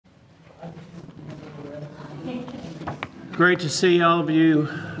Great to see all of you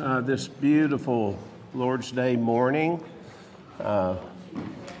this beautiful Lord's Day morning.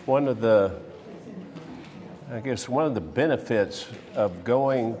 One of the benefits of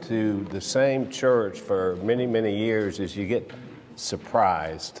going to the same church for many, many years is you get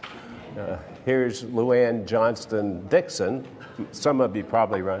surprised. Here's Luann Johnston Dixon. Some of you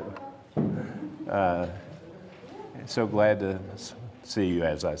probably right. So glad to see you,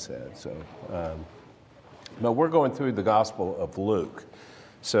 as I said. But we're going through the Gospel of Luke.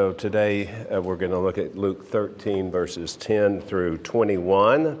 So today we're going to look at Luke 13, verses 10 through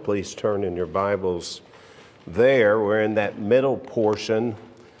 21. Please turn in your Bibles there. We're in that middle portion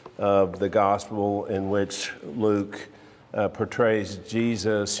of the Gospel in which Luke portrays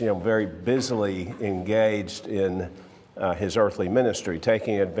Jesus, very busily engaged in his earthly ministry,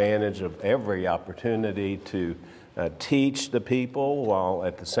 taking advantage of every opportunity to teach the people, while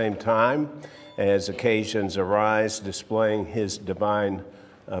at the same time, as occasions arise, displaying his divine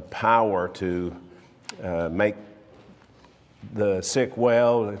power to make the sick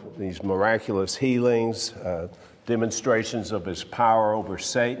well, these miraculous healings, demonstrations of his power over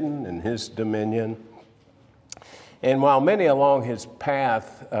Satan and his dominion. And while many along his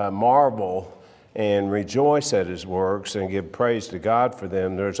path marvel and rejoice at his works and give praise to God for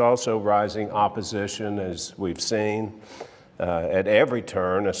them, there's also rising opposition, as we've seen, at every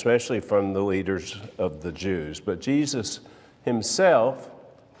turn, especially from the leaders of the Jews. But Jesus himself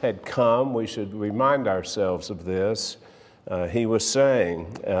had come. We should remind ourselves of this. He was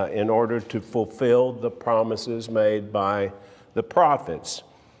saying, in order to fulfill the promises made by the prophets,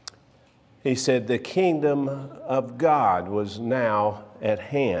 he said the kingdom of God was now at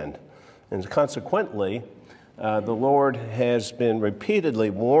hand. And consequently, the Lord has been repeatedly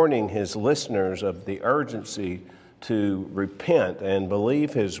warning his listeners of the urgency to repent and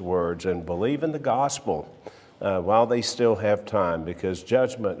believe his words and believe in the gospel while they still have time, because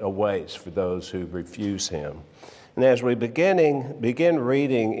judgment awaits for those who refuse him. And as we begin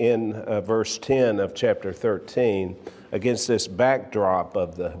reading in verse 10 of chapter 13, against this backdrop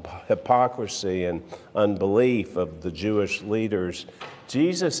of the hypocrisy and unbelief of the Jewish leaders,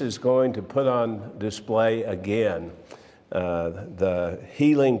 Jesus is going to put on display again the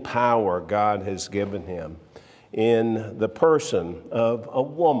healing power God has given him in the person of a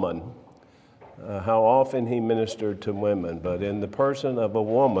woman. How often he ministered to women, but in the person of a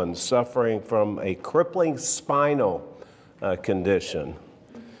woman suffering from a crippling spinal condition.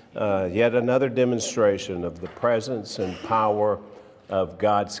 Yet another demonstration of the presence and power of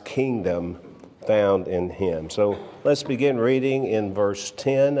God's kingdom found in him. So let's begin reading in verse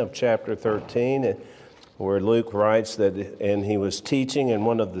 10 of chapter 13, where Luke writes that, and he was teaching in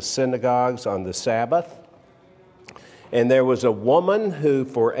one of the synagogues on the Sabbath. And there was a woman who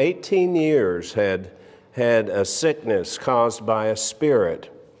for 18 years had a sickness caused by a spirit,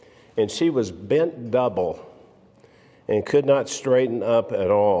 and she was bent double and could not straighten up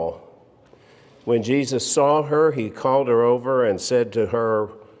at all. When Jesus saw her, he called her over and said to her,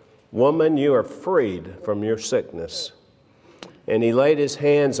 "Woman, you are freed from your sickness." And he laid his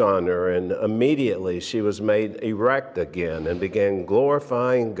hands on her, and immediately she was made erect again and began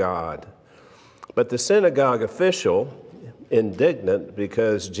glorifying God. But the synagogue official, indignant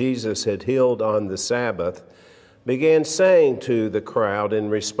because Jesus had healed on the Sabbath, began saying to the crowd in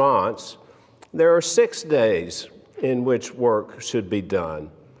response, "There are 6 days in which work should be done.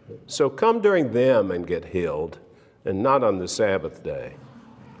 So come during them and get healed, and not on the Sabbath day."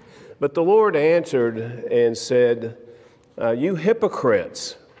 But the Lord answered and said, "You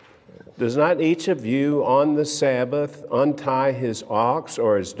hypocrites! Does not each of you on the Sabbath untie his ox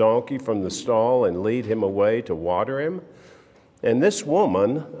or his donkey from the stall and lead him away to water him? And this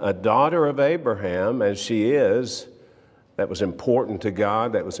woman, a daughter of Abraham, as she is," that was important to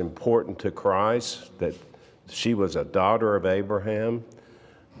God, that was important to Christ, that she was a daughter of Abraham,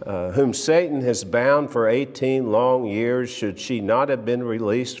 "whom Satan has bound for 18 long years, should she not have been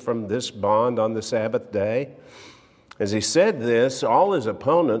released from this bond on the Sabbath day?" As he said this, all his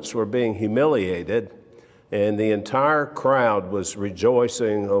opponents were being humiliated, and the entire crowd was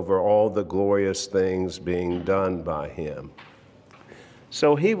rejoicing over all the glorious things being done by him.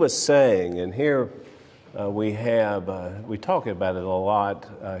 So he was saying, and here we talk about it a lot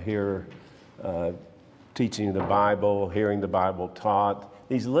here, teaching the Bible, hearing the Bible taught.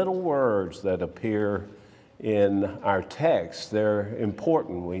 These little words that appear in our text, they're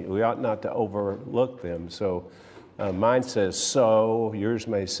important. We ought not to overlook them. So mine says "so," yours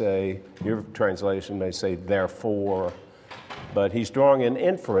may say, your translation may say "therefore," but he's drawing an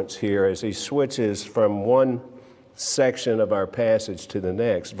inference here as he switches from one section of our passage to the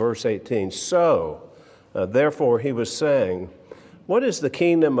next, verse 18. So, therefore, he was saying, what is the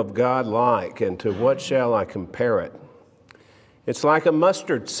kingdom of God like, and to what shall I compare it? It's like a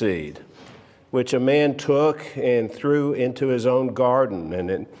mustard seed, which a man took and threw into his own garden, and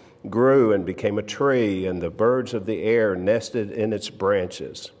it grew and became a tree, and the birds of the air nested in its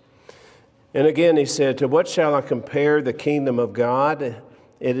branches. And again he said, to what shall I compare the kingdom of God?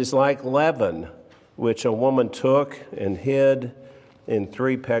 It is like leaven, which a woman took and hid in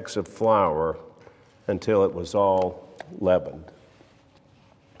 3 pecks of flour until it was all leavened.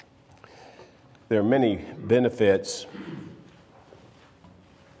 There are many benefits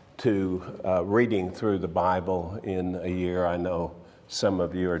to reading through the Bible in a year. I know some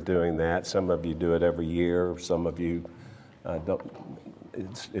of you are doing that. Some of you do it every year. Some of you don't.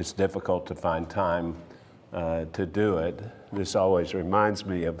 It's difficult to find time to do it. This always reminds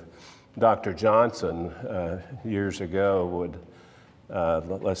me of Dr. Johnson years ago would,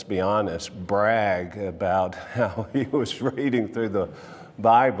 let's be honest, brag about how he was reading through the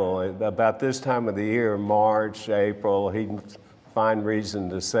Bible. About this time of the year, March, April, he'd find reason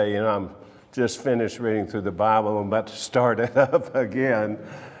to say, I'm just finished reading through the Bible, I'm about to start it up again.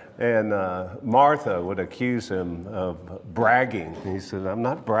 And Martha would accuse him of bragging. He said, I'm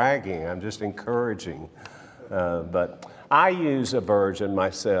not bragging, I'm just encouraging. But I use a version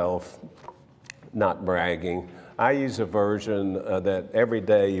myself, not bragging. I use a version that every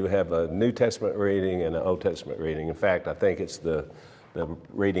day you have a New Testament reading and an Old Testament reading. In fact, I think it's the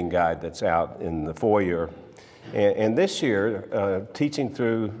reading guide that's out in the foyer. And this year, teaching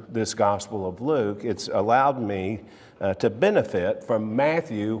through this Gospel of Luke, it's allowed me to benefit from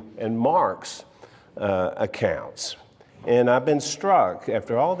Matthew and Mark's accounts. And I've been struck,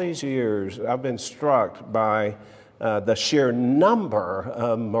 after all these years, I've been struck by the sheer number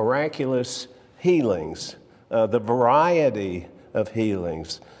of miraculous healings, the variety of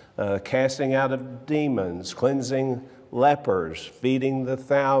healings, casting out of demons, cleansing lepers, feeding the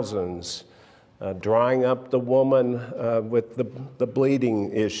thousands, drying up the woman with the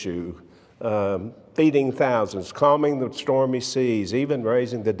bleeding issue, feeding thousands, calming the stormy seas, even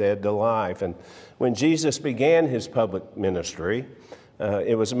raising the dead to life. And when Jesus began his public ministry,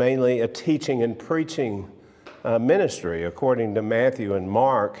 it was mainly a teaching and preaching ministry. According to Matthew and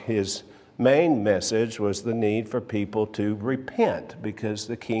Mark, his main message was the need for people to repent because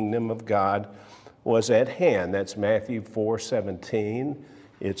the kingdom of God was at hand. That's Matthew 4:17.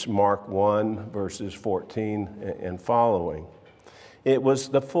 It's Mark 1, verses 14 and following. It was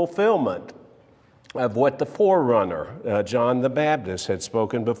the fulfillment of what the forerunner, John the Baptist, had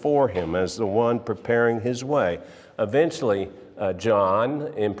spoken before him as the one preparing his way. Eventually,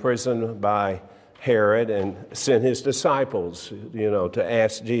 John, imprisoned by Herod, and sent his disciples, to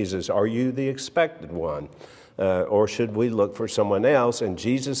ask Jesus, are you the expected one? Or should we look for someone else? And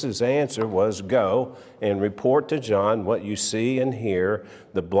Jesus' answer was, go and report to John what you see and hear.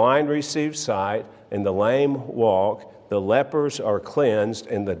 The blind receive sight, and the lame walk. The lepers are cleansed,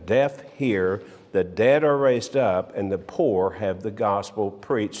 and the deaf hear. The dead are raised up, and the poor have the gospel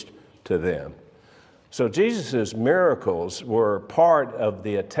preached to them. So Jesus' miracles were part of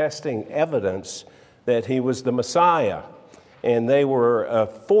the attesting evidence that he was the Messiah, and they were a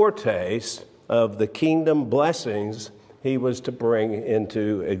foretaste of the kingdom blessings he was to bring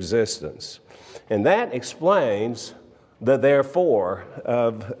into existence. And that explains the therefore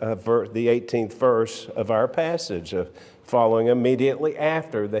of the 18th verse of our passage, following immediately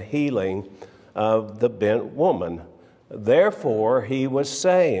after the healing of the bent woman. Therefore, he was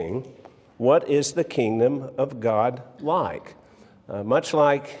saying, what is the kingdom of God like? Much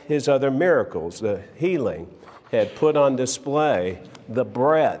like his other miracles, the healing had put on display the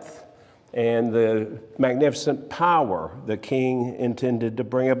breadth and the magnificent power the king intended to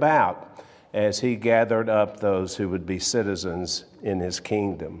bring about as he gathered up those who would be citizens in his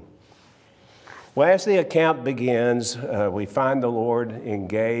kingdom. Well, as the account begins, we find the Lord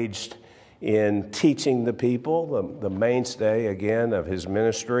engaged in teaching the people, the mainstay, again, of his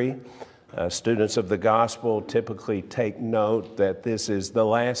ministry. Students of the gospel typically take note that this is the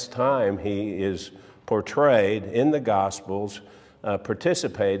last time he is portrayed in the gospels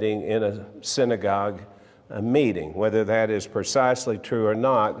participating in a synagogue meeting. Whether that is precisely true or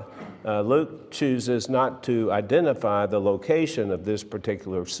not, Luke chooses not to identify the location of this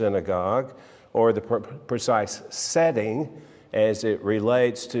particular synagogue or the precise setting as it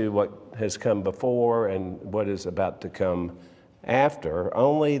relates to what has come before and what is about to come after,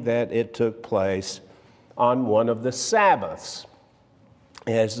 only that it took place on one of the Sabbaths.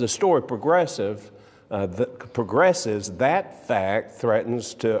 As the story progresses, that fact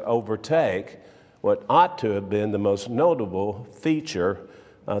threatens to overtake what ought to have been the most notable feature,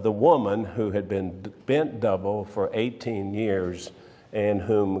 the woman who had been bent double for 18 years and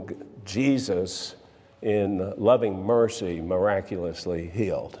whom Jesus, in loving mercy, miraculously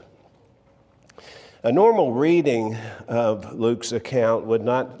healed. A normal reading of Luke's account would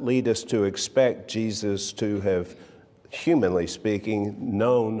not lead us to expect Jesus to have, humanly speaking,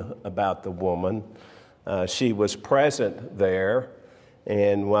 known about the woman. She was present there,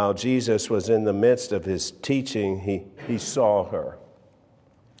 and while Jesus was in the midst of his teaching, he saw her.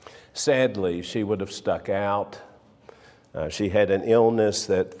 Sadly, she would have stuck out. She had an illness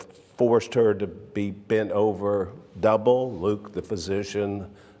that forced her to be bent over double. Luke, the physician,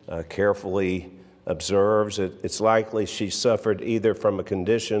 carefully observes it's likely she suffered either from a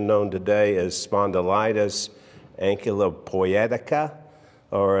condition known today as spondylitis ankylosing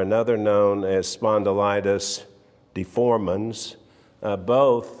or another known as spondylitis deformans,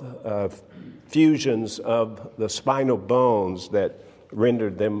 both fusions of the spinal bones that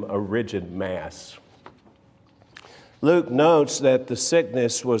rendered them a rigid mass. Luke notes that the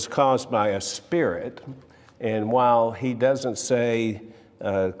sickness was caused by a spirit, and while he doesn't say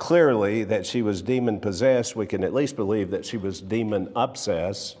clearly that she was demon-possessed, we can at least believe that she was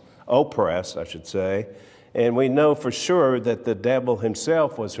oppressed, I should say, and we know for sure that the devil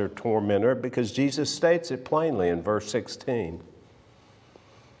himself was her tormentor because Jesus states it plainly in verse 16.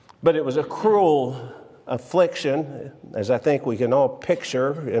 But it was a cruel affliction, as I think we can all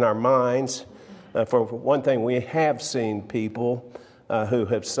picture in our minds. For one thing, we have seen people who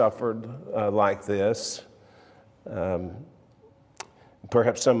have suffered like this.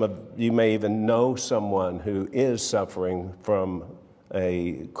 Perhaps some of you may even know someone who is suffering from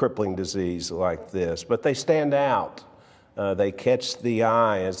a crippling disease like this. But they stand out. They catch the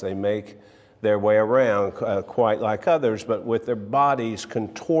eye as they make their way around, quite like others, but with their bodies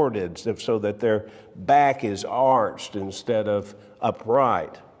contorted so that their back is arched instead of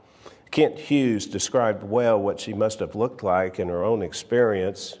upright. Kent Hughes described well what she must have looked like in her own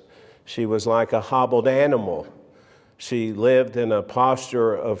experience. She was like a hobbled animal. She lived in a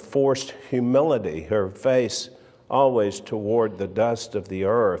posture of forced humility, her face always toward the dust of the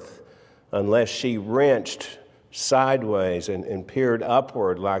earth, unless she wrenched sideways and peered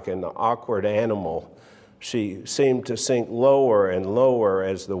upward like an awkward animal. She seemed to sink lower and lower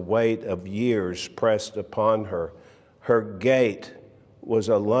as the weight of years pressed upon her. Her gait was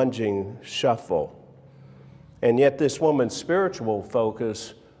a lunging shuffle. And yet this woman's spiritual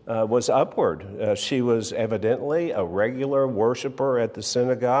focus was upward. She was evidently a regular worshiper at the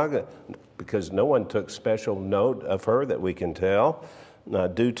synagogue because no one took special note of her that we can tell.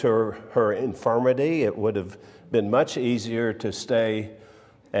 Due to her infirmity, it would have been much easier to stay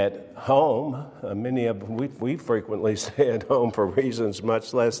at home. We frequently stay at home for reasons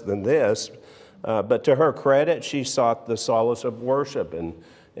much less than this. But to her credit, she sought the solace of worship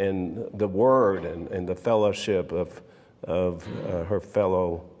and the Word and the fellowship of her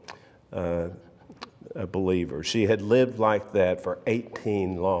fellow believers. She had lived like that for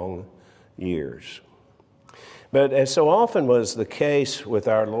 18 long years. But as so often was the case with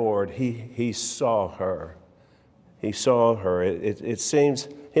our Lord, he saw her. He saw her. It seems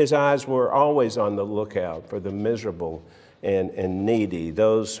his eyes were always on the lookout for the miserable and needy,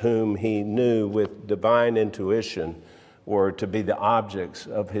 those whom he knew with divine intuition were to be the objects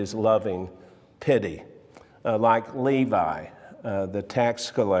of his loving pity, like Levi, the tax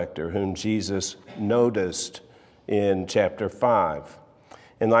collector whom Jesus noticed in chapter 5,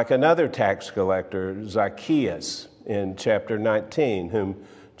 and like another tax collector, Zacchaeus, in chapter 19, whom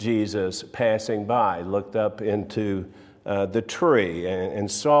Jesus, passing by, looked up into the tree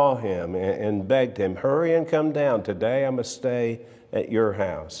and saw him and begged him, "Hurry and come down. Today I must stay at your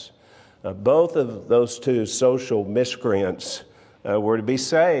house." Both of those two social miscreants were to be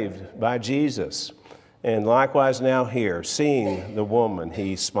saved by Jesus. And likewise now here, seeing the woman,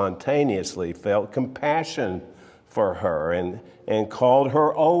 he spontaneously felt compassion for her and called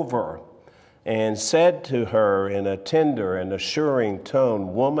her over and said to her in a tender and assuring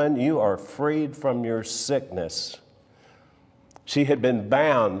tone, "Woman, you are freed from your sickness." She had been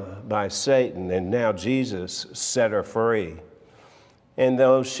bound by Satan, and now Jesus set her free. And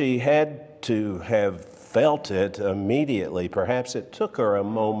though she had to have felt it immediately, perhaps it took her a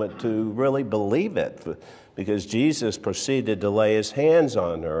moment to really believe it, because Jesus proceeded to lay his hands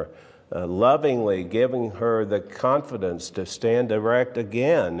on her, lovingly giving her the confidence to stand erect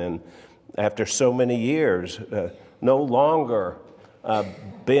again. And after so many years, no longer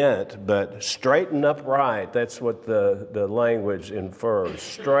bent, but straight and upright. That's what the language infers,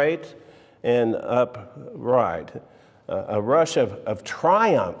 straight and upright. A rush of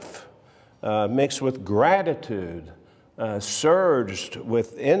triumph mixed with gratitude, surged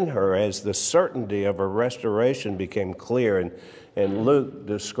within her as the certainty of her restoration became clear. And Luke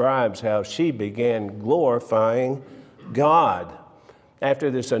describes how she began glorifying God.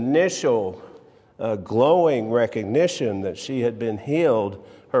 After this initial glowing recognition that she had been healed,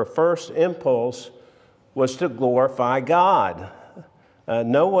 her first impulse was to glorify God.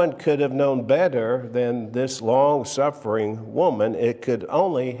 No one could have known better than this long-suffering woman. It could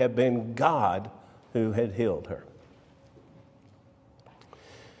only have been God who had healed her.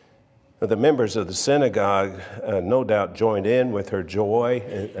 The members of the synagogue no doubt joined in with her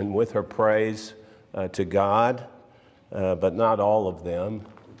joy and with her praise to God, but not all of them.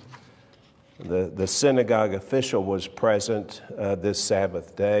 The synagogue official was present this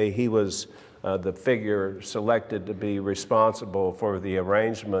Sabbath day. He was the figure selected to be responsible for the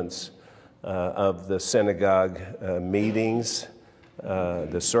arrangements of the synagogue meetings,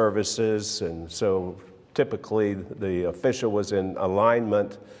 the services, and so typically the official was in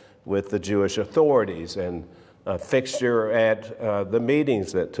alignment with the Jewish authorities and a fixture at the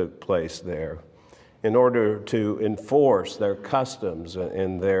meetings that took place there in order to enforce their customs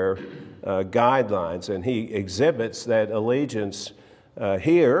and their guidelines. And he exhibits that allegiance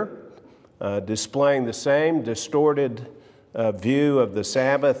here, displaying the same distorted view of the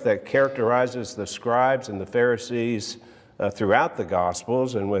Sabbath that characterizes the scribes and the Pharisees throughout the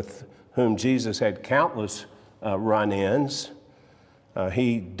Gospels, and with whom Jesus had countless run-ins.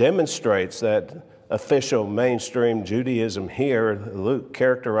 He demonstrates that official mainstream Judaism here. Luke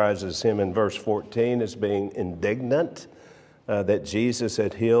characterizes him in verse 14 as being indignant that Jesus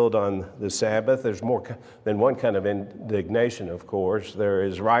had healed on the Sabbath. There's more than one kind of indignation, of course. There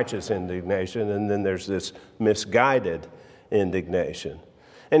is righteous indignation, and then there's this misguided indignation.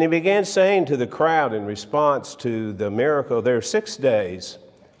 And he began saying to the crowd in response to the miracle, there are 6 days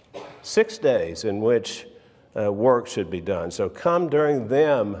in which work should be done. So come during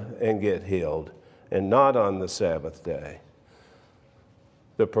them and get healed, and not on the Sabbath day.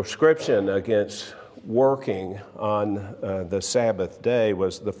 The prescription against working on the Sabbath day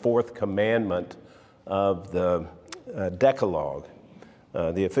was the fourth commandment of the Decalogue.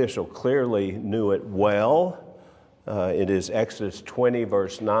 The official clearly knew it well. It is Exodus 20,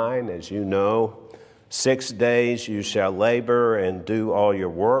 verse 9, as you know. 6 days you shall labor and do all your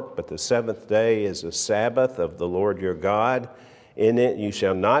work, but the seventh day is a Sabbath of the Lord your God. In it you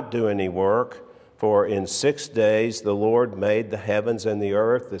shall not do any work, for in 6 days the Lord made the heavens and the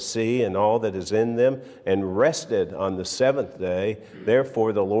earth, the sea, and all that is in them, and rested on the seventh day.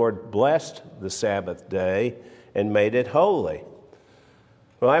 Therefore the Lord blessed the Sabbath day and made it holy.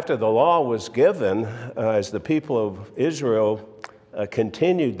 Well, after the law was given, as the people of Israel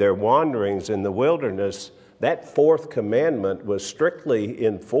continued their wanderings in the wilderness, that fourth commandment was strictly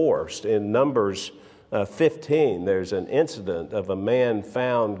enforced. In Numbers 15, there's an incident of a man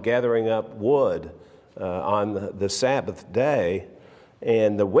found gathering up wood on the Sabbath day,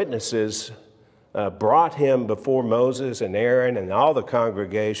 and the witnesses brought him before Moses and Aaron and all the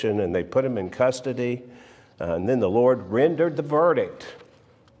congregation, and they put him in custody. And then the Lord rendered the verdict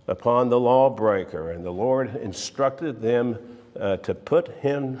upon the lawbreaker, and the Lord instructed them to put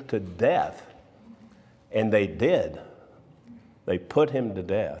him to death. And they did. They put him to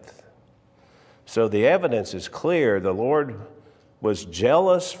death. So the evidence is clear. The Lord was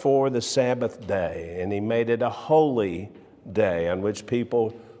jealous for the Sabbath day, and he made it a holy day on which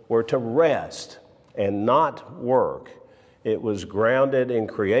people were to rest and not work. It was grounded in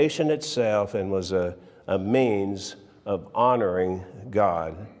creation itself and was a means of honoring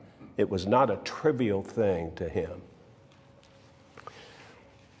God. It was not a trivial thing to him.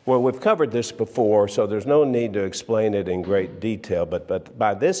 Well, we've covered this before, so there's no need to explain it in great detail, but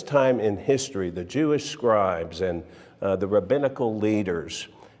by this time in history, the Jewish scribes and the rabbinical leaders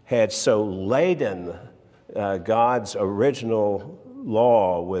had so laden God's original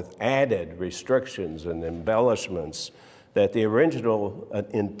law with added restrictions and embellishments that the original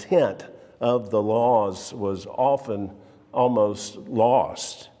intent of the laws was often almost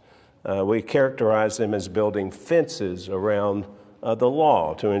lost. We characterize them as building fences around the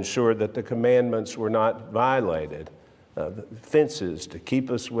law to ensure that the commandments were not violated, fences to keep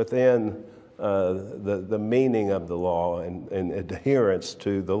us within the meaning of the law and adherence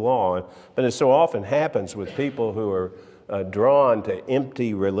to the law. But as so often happens with people who are drawn to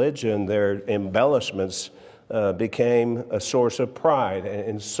empty religion, their embellishments became a source of pride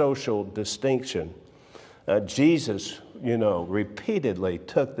and social distinction. Jesus, repeatedly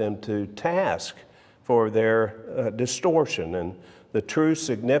took them to task for their distortion, and the true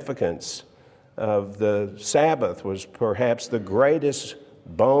significance of the Sabbath was perhaps the greatest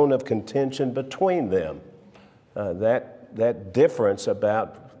bone of contention between them. That difference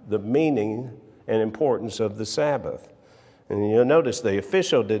about the meaning and importance of the Sabbath. And you'll notice the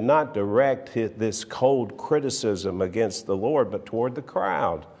official did not direct this cold criticism against the Lord, but toward the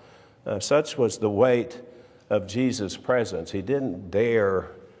crowd. Such was the weight of Jesus' presence. He didn't dare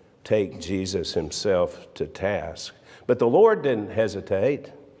take Jesus himself to task. But the Lord didn't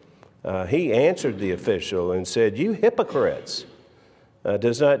hesitate. He answered the official and said, "You hypocrites!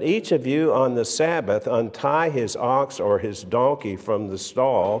 Does not each of you on the Sabbath untie his ox or his donkey from the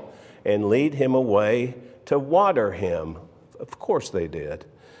stall and lead him away to water him?" Of course they did.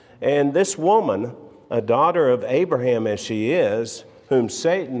 "And this woman, a daughter of Abraham as she is, whom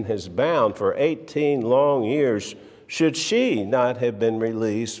Satan has bound for 18 long years, should she not have been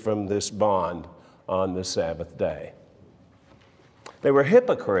released from this bond on the Sabbath day?" They were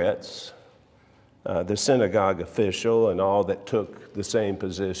hypocrites, the synagogue official and all that took the same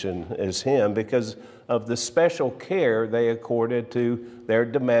position as him, because of the special care they accorded to their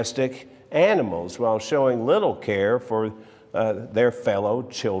domestic animals, while showing little care for their fellow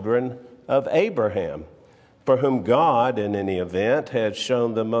children of Abraham, for whom God, in any event, had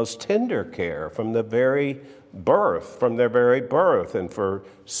shown the most tender care from their very birth, and for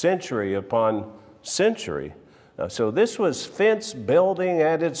century upon century. So this was fence building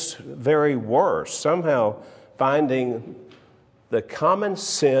at its very worst, somehow finding the common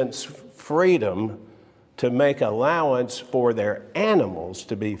sense freedom to make allowance for their animals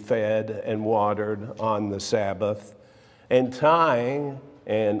to be fed and watered on the Sabbath, and tying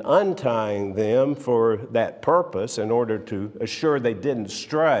and untying them for that purpose in order to assure they didn't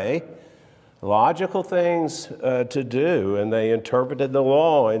stray. Logical things to do, and they interpreted the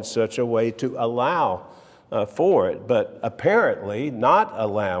law in such a way to allow for it, but apparently not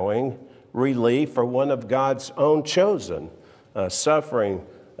allowing relief for one of God's own chosen, suffering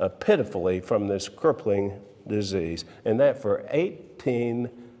pitifully from this crippling disease, and that for 18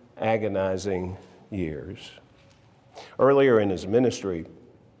 agonizing years. Earlier in his ministry,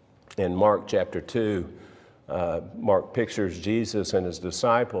 in Mark chapter 2, Mark pictures Jesus and his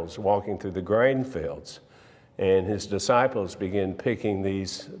disciples walking through the grain fields, and his disciples begin picking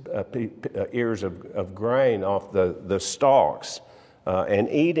these ears of grain off the stalks and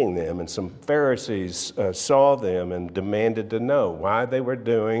eating them. And some Pharisees saw them and demanded to know why they were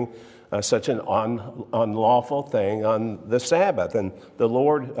doing such an unlawful thing on the Sabbath. And the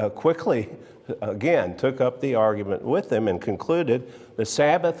Lord quickly, again, took up the argument with them and concluded the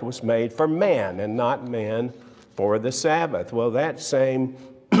Sabbath was made for man and not man for the Sabbath. Well, that same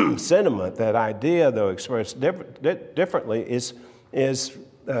sentiment, that idea, though expressed differently, is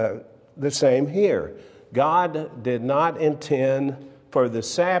the same here. God did not intend for the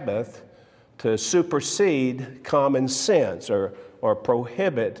Sabbath to supersede common sense or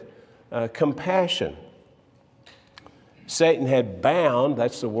prohibit compassion. Satan had bound,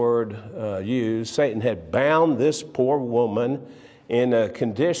 that's the word used, Satan had bound this poor woman in a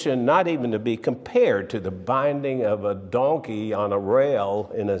condition not even to be compared to the binding of a donkey on a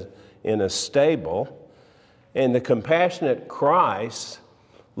rail in a stable. And the compassionate Christ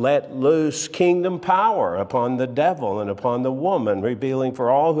let loose kingdom power upon the devil and upon the woman, revealing for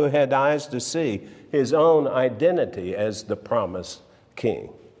all who had eyes to see his own identity as the promised king.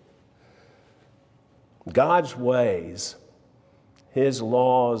 God's ways, his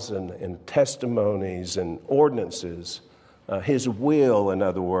laws and testimonies and ordinances, his will, in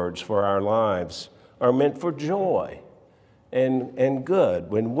other words, for our lives, are meant for joy and good.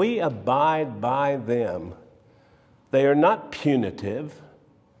 When we abide by them, they are not punitive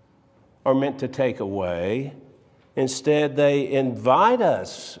or meant to take away. Instead, they invite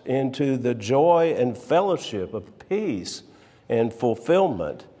us into the joy and fellowship of peace and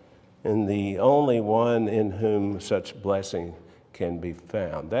fulfillment in the only one in whom such blessing can be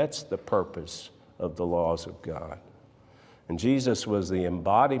found. That's the purpose of the laws of God. And Jesus was the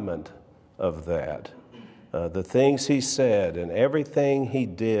embodiment of that. The things he said and everything he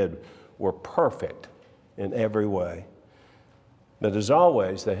did were perfect in every way. But as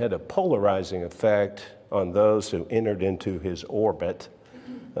always, they had a polarizing effect on those who entered into his orbit.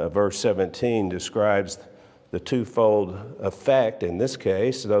 Verse 17 describes the twofold effect. In this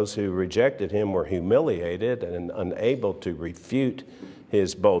case, those who rejected him were humiliated and unable to refute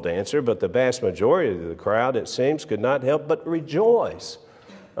his bold answer, but the vast majority of the crowd, it seems, could not help but rejoice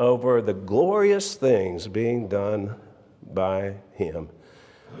over the glorious things being done by him.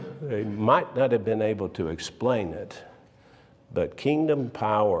 They might not have been able to explain it, but kingdom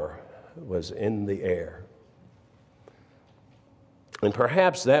power was in the air. And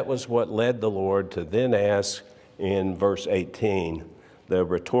perhaps that was what led the Lord to then ask in verse 18 the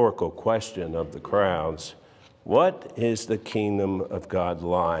rhetorical question of the crowds, what is the kingdom of God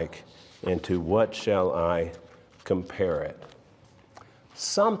like, and to what shall I compare it?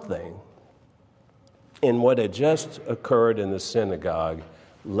 Something in what had just occurred in the synagogue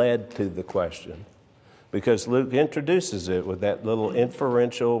led to the question, because Luke introduces it with that little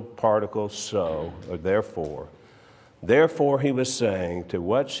inferential particle so, or therefore. Therefore, he was saying, to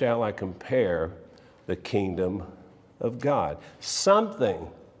what shall I compare the kingdom of God? Something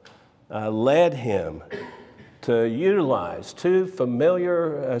led him to utilize two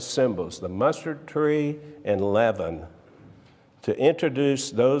familiar symbols, the mustard tree and leaven, to introduce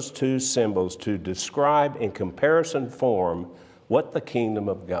those two symbols to describe in comparison form what the kingdom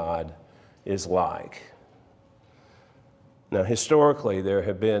of God is like. Now, historically, there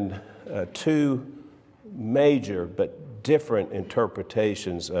have been two major but different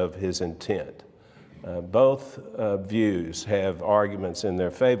interpretations of his intent. Both views have arguments in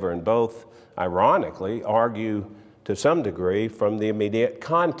their favor, and both, ironically, argue to some degree from the immediate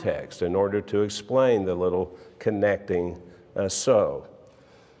context in order to explain the little connecting so.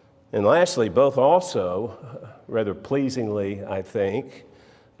 And lastly, both also, rather pleasingly, I think,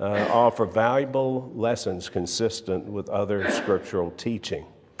 offer valuable lessons consistent with other scriptural teaching.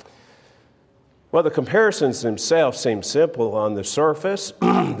 Well, the comparisons themselves seem simple on the surface.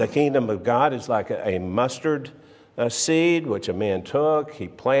 The kingdom of God is like a mustard seed, which a man took. He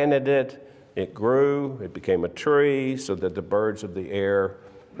planted it. It grew. It became a tree so that the birds of the air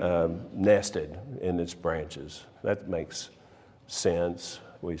nested in its branches. That makes sense.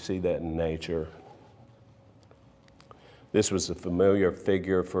 We see that in nature. This was a familiar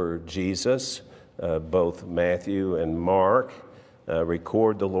figure for Jesus. Both Matthew and Mark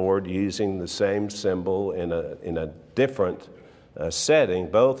record the Lord using the same symbol in a different setting,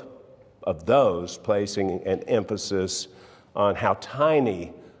 both of those placing an emphasis on how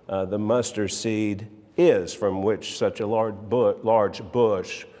tiny the mustard seed is from which such a large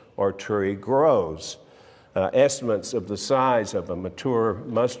bush or tree grows. Estimates of the size of a mature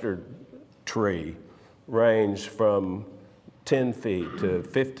mustard tree range from 10 feet to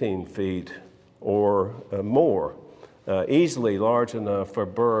 15 feet or more, easily large enough for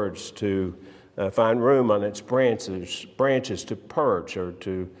birds to find room on its branches to perch or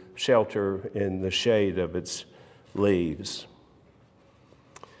to shelter in the shade of its leaves.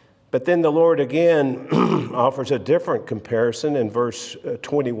 But then the Lord again offers a different comparison in verse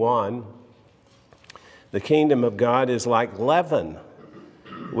 21. The kingdom of God is like leaven,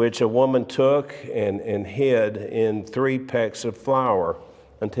 which a woman took and hid in 3 pecks of flour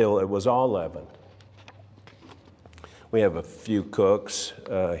until it was all leavened. We have a few cooks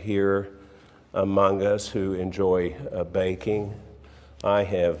here among us who enjoy baking. I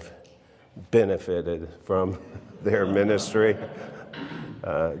have benefited from their ministry.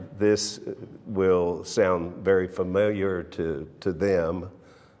 This will sound very familiar to them.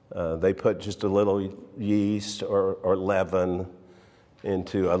 They put just a little yeast or leaven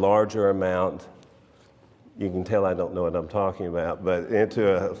into a larger amount. You can tell I don't know what I'm talking about, but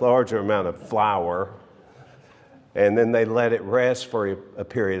into a larger amount of flour. And then they let it rest for a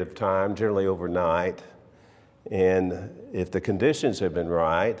period of time, generally overnight. And if the conditions have been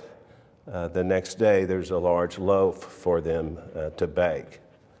right, the next day there's a large loaf for them to bake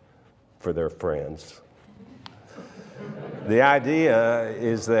for their friends. The idea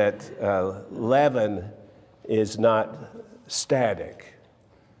is that leaven is not static.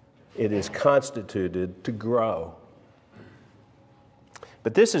 It is constituted to grow.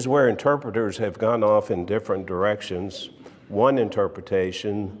 But this is where interpreters have gone off in different directions. One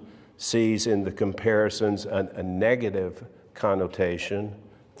interpretation sees in the comparisons a negative connotation,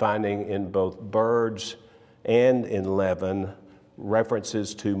 finding in both birds and in leaven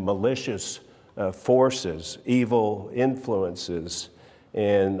references to malicious forces, evil influences,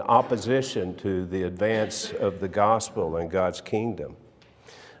 in opposition to the advance of the gospel and God's kingdom.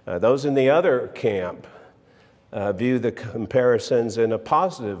 Those in the other camp view the comparisons in a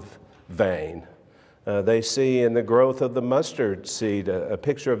positive vein. They see in the growth of the mustard seed a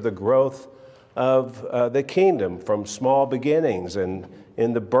picture of the growth of the kingdom from small beginnings, and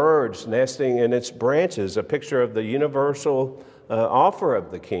in the birds nesting in its branches, a picture of the universal offer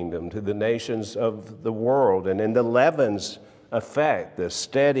of the kingdom to the nations of the world, and in the leaven's effect, the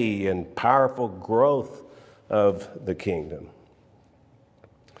steady and powerful growth of the kingdom.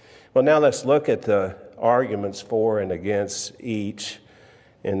 Well, now let's look at the arguments for and against each,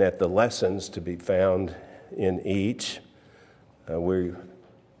 and at the lessons to be found in each. We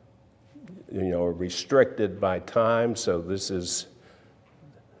are restricted by time, so this is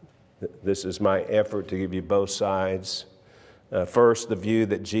my effort to give you both sides. First, the view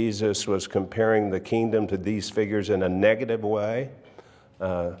that Jesus was comparing the kingdom to these figures in a negative way.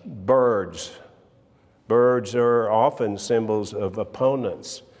 Birds. Birds are often symbols of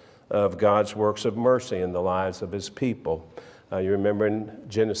opponents of God's works of mercy in the lives of his people. You remember in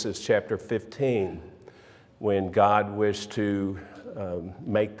Genesis chapter 15, when God wished to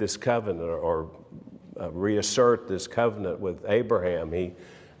make this covenant or reassert this covenant with Abraham, he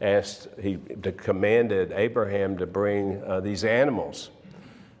commanded Abraham to bring these animals,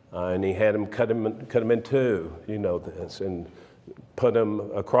 and he had him cut them in two, you know this, and put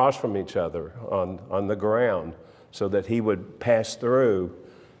them across from each other on the ground so that he would pass through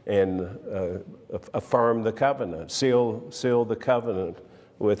and affirm the covenant, seal the covenant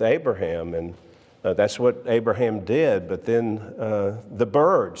with Abraham. And that's what Abraham did. But then the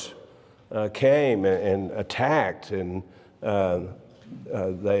birds came and attacked, and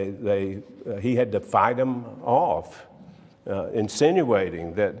he had to fight them off,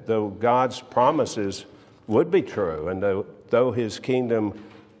 insinuating that though God's promises would be true, and though his kingdom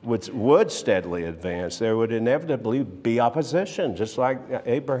would steadily advance, there would inevitably be opposition, just like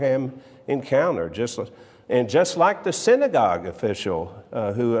Abraham encountered, just like the synagogue official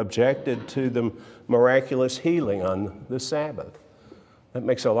who objected to the miraculous healing on the Sabbath. That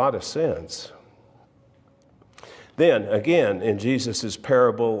makes a lot of sense. Then, again, in Jesus'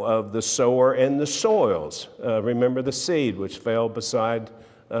 parable of the sower and the soils, remember the seed which fell beside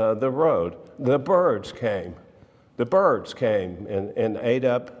the road. The birds came. The birds came and ate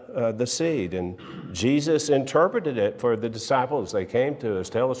up the seed. And Jesus interpreted it for the disciples. They came to us,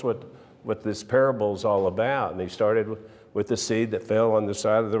 tell us what this parable is all about. And he started with the seed that fell on the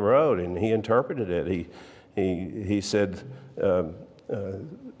side of the road, and he interpreted it. He said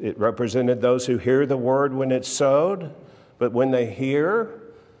it represented those who hear the word when it's sowed, but when they hear,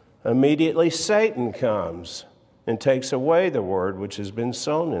 immediately Satan comes and takes away the word which has been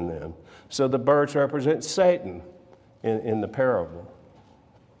sown in them. So the birds represent Satan in the parable.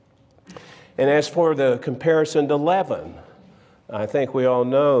 And as for the comparison to leaven, I think we all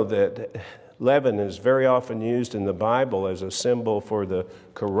know that leaven is very often used in the Bible as a symbol for the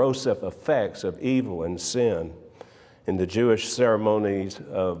corrosive effects of evil and sin. In the Jewish ceremonies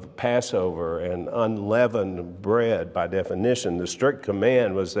of Passover and unleavened bread, by definition, the strict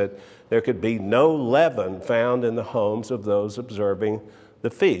command was that there could be no leaven found in the homes of those observing the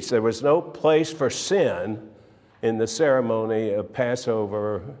feast. There was no place for sin in the ceremony of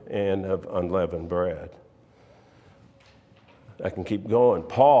Passover and of unleavened bread. I can keep going.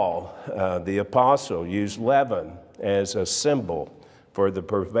 Paul, the apostle, used leaven as a symbol for the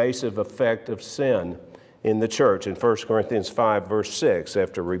pervasive effect of sin in the church. In 1 Corinthians 5, verse 6,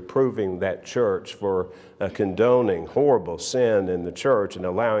 after reproving that church for condoning horrible sin in the church and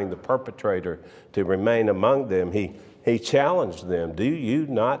allowing the perpetrator to remain among them, he challenged them. Do you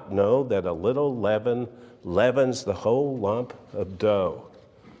not know that a little leaven leavens the whole lump of dough?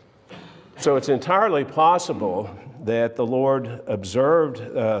 So it's entirely possible that the Lord observed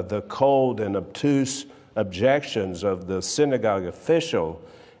the cold and obtuse objections of the synagogue official,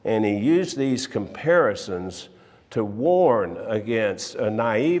 and he used these comparisons to warn against a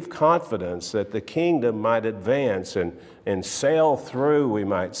naive confidence that the kingdom might advance and sail through, we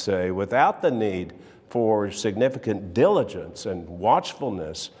might say, without the need for significant diligence and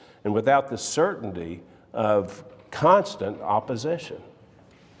watchfulness and without the certainty of constant opposition.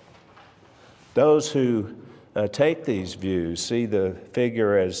 Those who take these views see the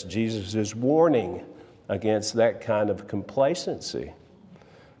figure as Jesus' warning against that kind of complacency.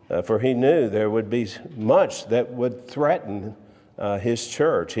 For he knew there would be much that would threaten his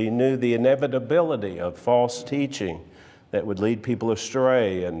church. He knew the inevitability of false teaching that would lead people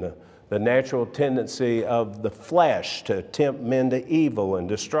astray, and the natural tendency of the flesh to tempt men to evil and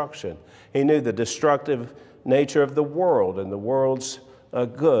destruction. He knew the destructive nature of the world and the world's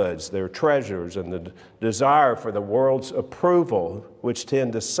goods, their treasures, and the desire for the world's approval, which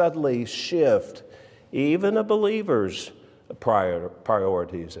tend to subtly shift even a believer's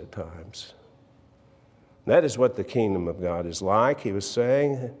priorities at times. That is what the kingdom of God is like, he was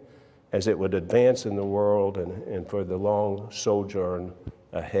saying, as it would advance in the world and for the long sojourn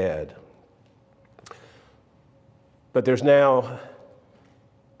ahead. But there's now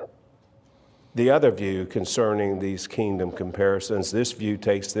the other view concerning these kingdom comparisons. This view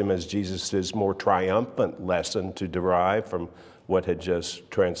takes them as Jesus' more triumphant lesson to derive from what had just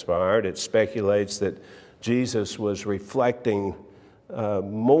transpired. It speculates that Jesus was reflecting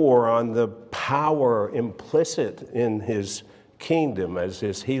more on the power implicit in his kingdom, as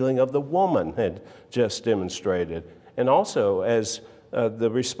his healing of the woman had just demonstrated, and also as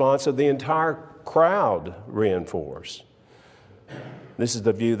the response of the entire crowd reinforced. This is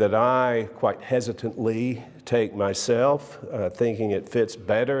the view that I quite hesitantly take myself, thinking it fits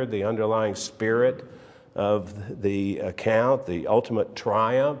better the underlying spirit of the account, the ultimate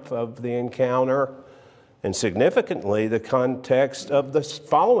triumph of the encounter, and significantly the context of the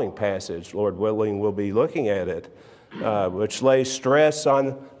following passage. Lord willing, we'll be looking at it, which lays stress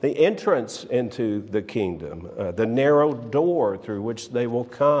on the entrance into the kingdom, the narrow door through which they will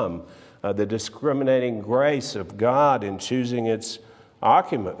come, the discriminating grace of God in choosing its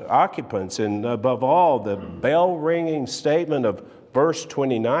occupants, and above all, the bell-ringing statement of verse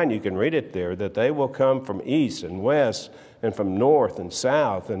 29, you can read it there, that they will come from east and west and from north and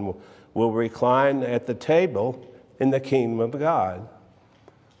south and will recline at the table in the kingdom of God.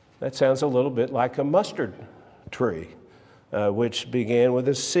 That sounds a little bit like a mustard tree, which began with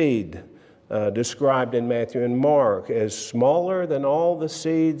a seed, described in Matthew and Mark as smaller than all the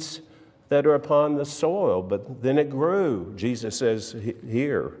seeds that are upon the soil. But then it grew, Jesus says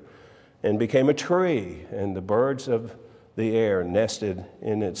here, and became a tree, and the birds of the air nested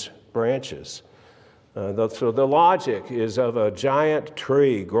in its branches. So the logic is of a giant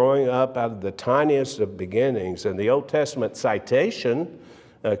tree growing up out of the tiniest of beginnings. And the Old Testament citation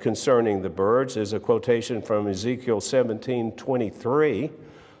concerning the birds is a quotation from Ezekiel 17:23,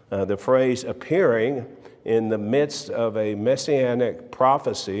 the phrase appearing in the midst of a messianic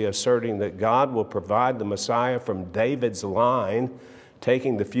prophecy asserting that God will provide the Messiah from David's line,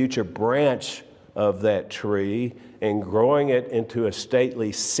 taking the future branch of that tree and growing it into a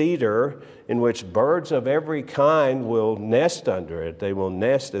stately cedar in which birds of every kind will nest under it. They will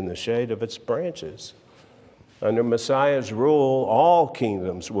nest in the shade of its branches. Under Messiah's rule, all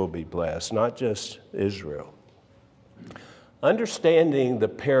kingdoms will be blessed, not just Israel. Understanding the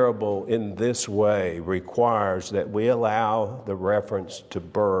parable in this way requires that we allow the reference to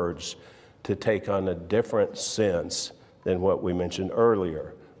birds to take on a different sense than what we mentioned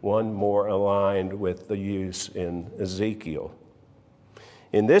earlier, one more aligned with the use in Ezekiel.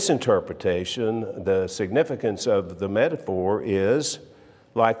 In this interpretation, the significance of the metaphor is,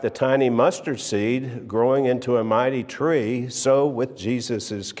 like the tiny mustard seed growing into a mighty tree, so with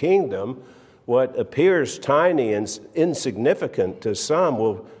Jesus' kingdom, what appears tiny and insignificant to some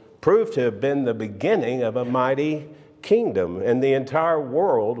will prove to have been the beginning of a mighty kingdom, and the entire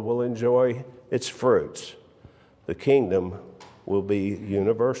world will enjoy its fruits. The kingdom will be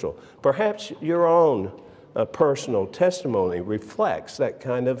universal. Perhaps your own personal testimony reflects that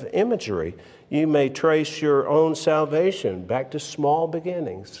kind of imagery. You may trace your own salvation back to small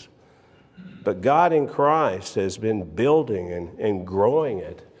beginnings, but God in Christ has been building and growing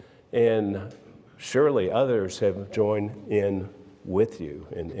it, and surely others have joined in with you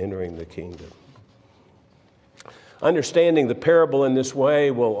in entering the kingdom. Understanding the parable in this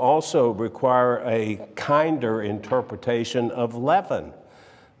way will also require a kinder interpretation of leaven.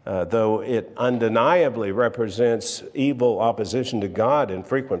 Though it undeniably represents evil opposition to God in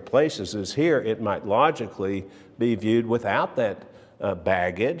frequent places, as here, it might logically be viewed without that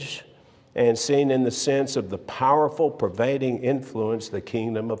baggage and seen in the sense of the powerful, pervading influence the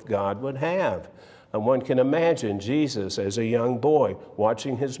kingdom of God would have. And one can imagine Jesus as a young boy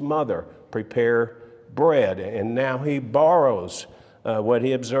watching his mother prepare bread, and now he borrows what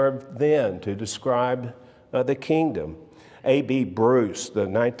he observed then to describe the kingdom. A.B. Bruce, the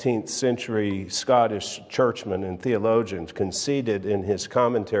 19th century Scottish churchman and theologian, conceded in his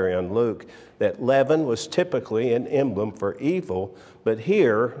commentary on Luke that leaven was typically an emblem for evil, but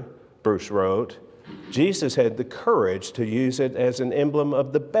here, Bruce wrote, Jesus had the courage to use it as an emblem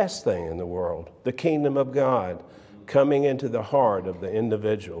of the best thing in the world, the kingdom of God, coming into the heart of the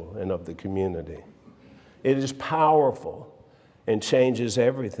individual and of the community. It is powerful and changes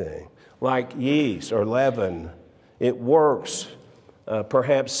everything. Like yeast or leaven, it works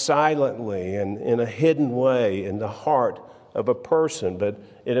perhaps silently and in a hidden way in the heart of a person, but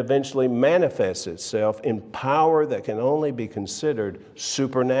it eventually manifests itself in power that can only be considered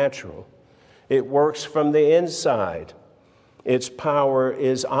supernatural. It works from the inside. Its power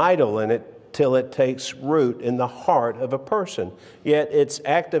is idle till it takes root in the heart of a person. Yet its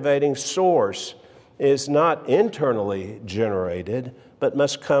activating source is not internally generated, but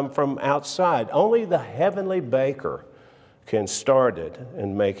must come from outside. Only the heavenly baker can start it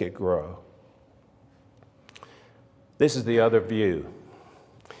and make it grow. This is the other view,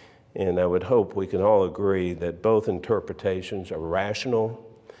 and I would hope we can all agree that both interpretations are rational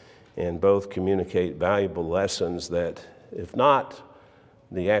and both communicate valuable lessons that, if not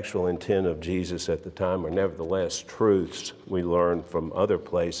the actual intent of Jesus at the time, are nevertheless truths we learn from other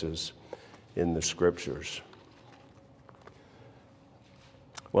places in the Scriptures.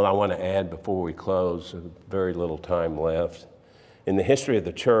 Well, I want to add before we close, very little time left, In the history of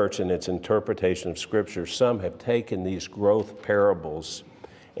the church and its interpretation of Scripture, some have taken these growth parables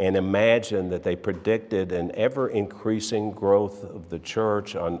and imagined that they predicted an ever-increasing growth of the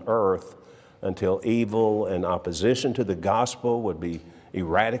church on earth until evil and opposition to the gospel would be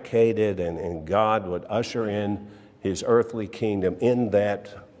eradicated and God would usher in his earthly kingdom in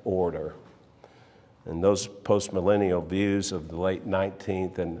that order. And those postmillennial views of the late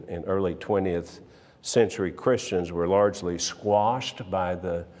 19th and early 20th century Christians were largely squashed by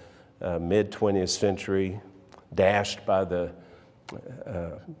the mid-20th century, dashed by the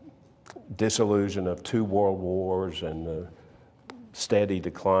disillusion of 2 world wars and the steady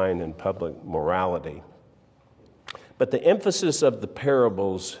decline in public morality. But the emphasis of the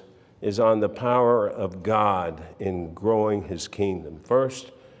parables is on the power of God in growing his kingdom.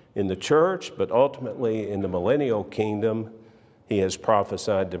 First in the church, but ultimately in the millennial kingdom he has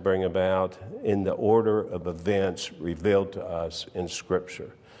prophesied to bring about in the order of events revealed to us in Scripture.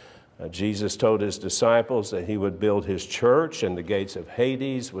 Jesus told his disciples that he would build his church and the gates of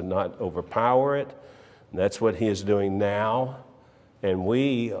Hades would not overpower it. And that's what he is doing now. And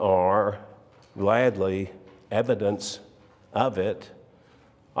we are gladly evidence of it.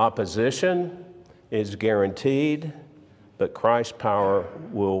 Opposition is guaranteed, but Christ's power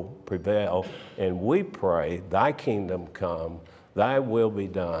will prevail. And we pray, thy kingdom come, thy will be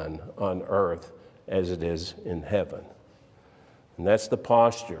done on earth as it is in heaven. And that's the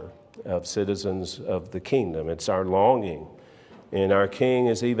posture of citizens of the kingdom. It's our longing. And our King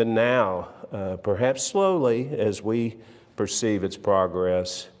is even now, perhaps slowly as we perceive its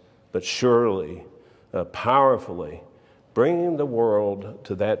progress, but surely, powerfully, bringing the world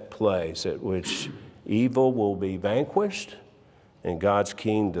to that place at which evil will be vanquished and God's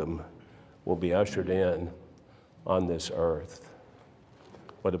kingdom will be ushered in on this earth.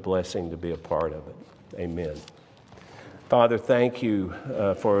 What a blessing to be a part of it. Amen. Father, thank you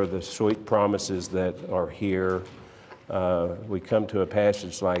for the sweet promises that are here. We come to a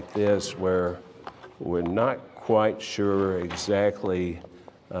passage like this where we're not quite sure exactly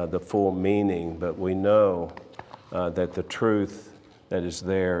the full meaning, but we know that the truth that is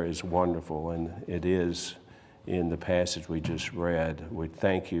there is wonderful, and it is in the passage we just read. We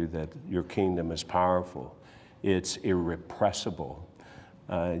thank you that your kingdom is powerful. It's irrepressible.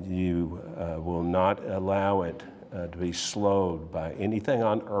 You will not allow it to be slowed by anything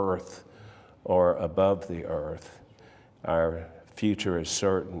on earth or above the earth. Our future is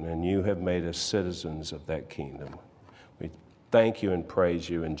certain, and you have made us citizens of that kingdom. We thank you and praise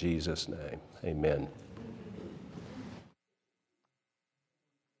you in Jesus' name. Amen.